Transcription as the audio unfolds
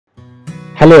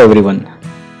Hello everyone,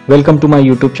 welcome to my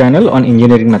YouTube channel on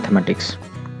engineering mathematics.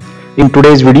 In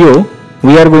today's video,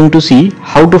 we are going to see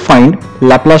how to find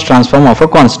Laplace transform of a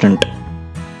constant.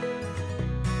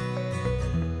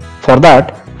 For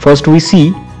that, first we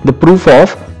see the proof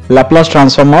of Laplace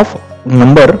transform of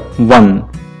number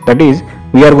 1. That is,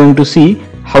 we are going to see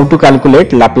how to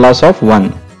calculate Laplace of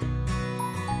 1.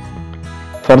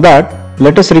 For that,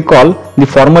 let us recall the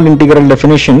formal integral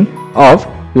definition of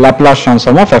Laplace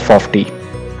transform of f of t.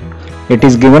 It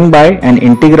is given by an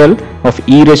integral of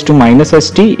e raised to minus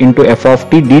st into f of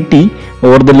t dt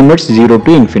over the limits 0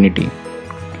 to infinity.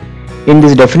 In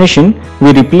this definition,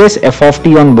 we replace f of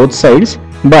t on both sides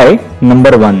by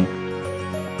number 1.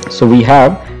 So we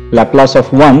have Laplace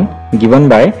of 1 given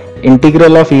by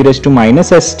integral of e raised to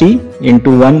minus st into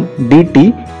 1 dt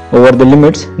over the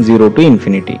limits 0 to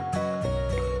infinity.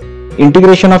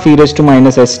 Integration of e raised to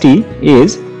minus st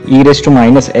is e raised to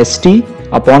minus st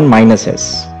upon minus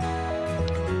s.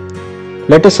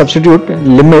 Let us substitute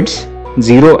limits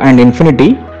 0 and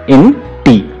infinity in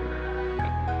t.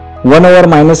 1 over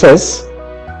minus s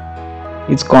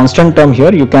is constant term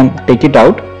here, you can take it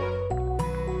out.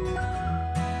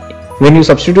 When you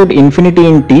substitute infinity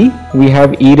in t, we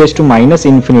have e raised to minus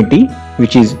infinity,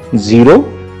 which is 0.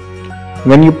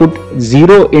 When you put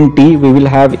 0 in t, we will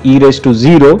have e raised to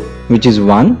 0, which is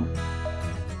 1.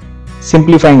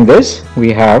 Simplifying this,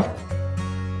 we have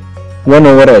 1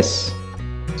 over s.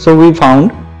 So we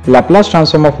found Laplace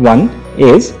transform of 1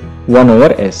 is 1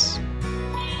 over s.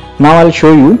 Now I'll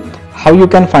show you how you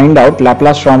can find out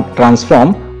Laplace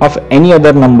transform of any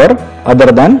other number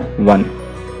other than 1.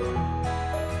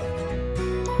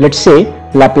 Let's say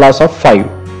Laplace of 5.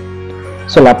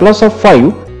 So Laplace of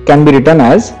 5 can be written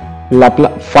as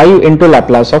 5 into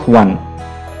Laplace of 1.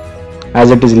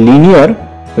 As it is linear,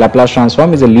 Laplace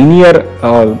transform is a linear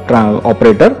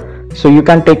operator. So you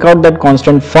can take out that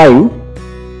constant 5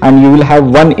 and you will have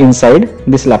 1 inside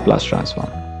this Laplace transform.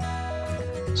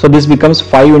 So this becomes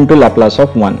 5 into Laplace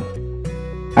of 1.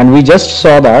 And we just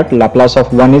saw that Laplace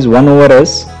of 1 is 1 over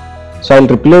s. So I'll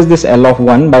replace this L of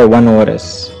 1 by 1 over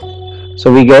s.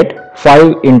 So we get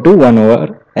 5 into 1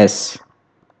 over s,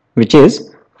 which is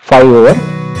 5 over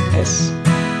s.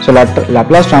 So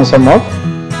Laplace transform of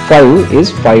 5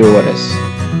 is 5 over s.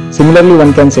 Similarly,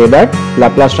 one can say that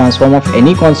Laplace transform of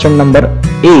any constant number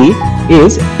a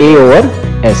is a over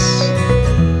s.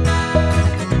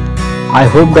 I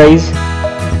hope guys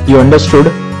you understood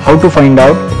how to find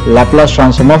out Laplace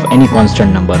transform of any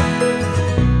constant number.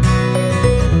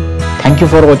 Thank you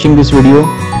for watching this video.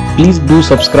 Please do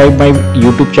subscribe my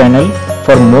YouTube channel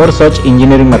for more such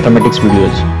engineering mathematics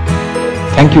videos.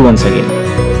 Thank you once again.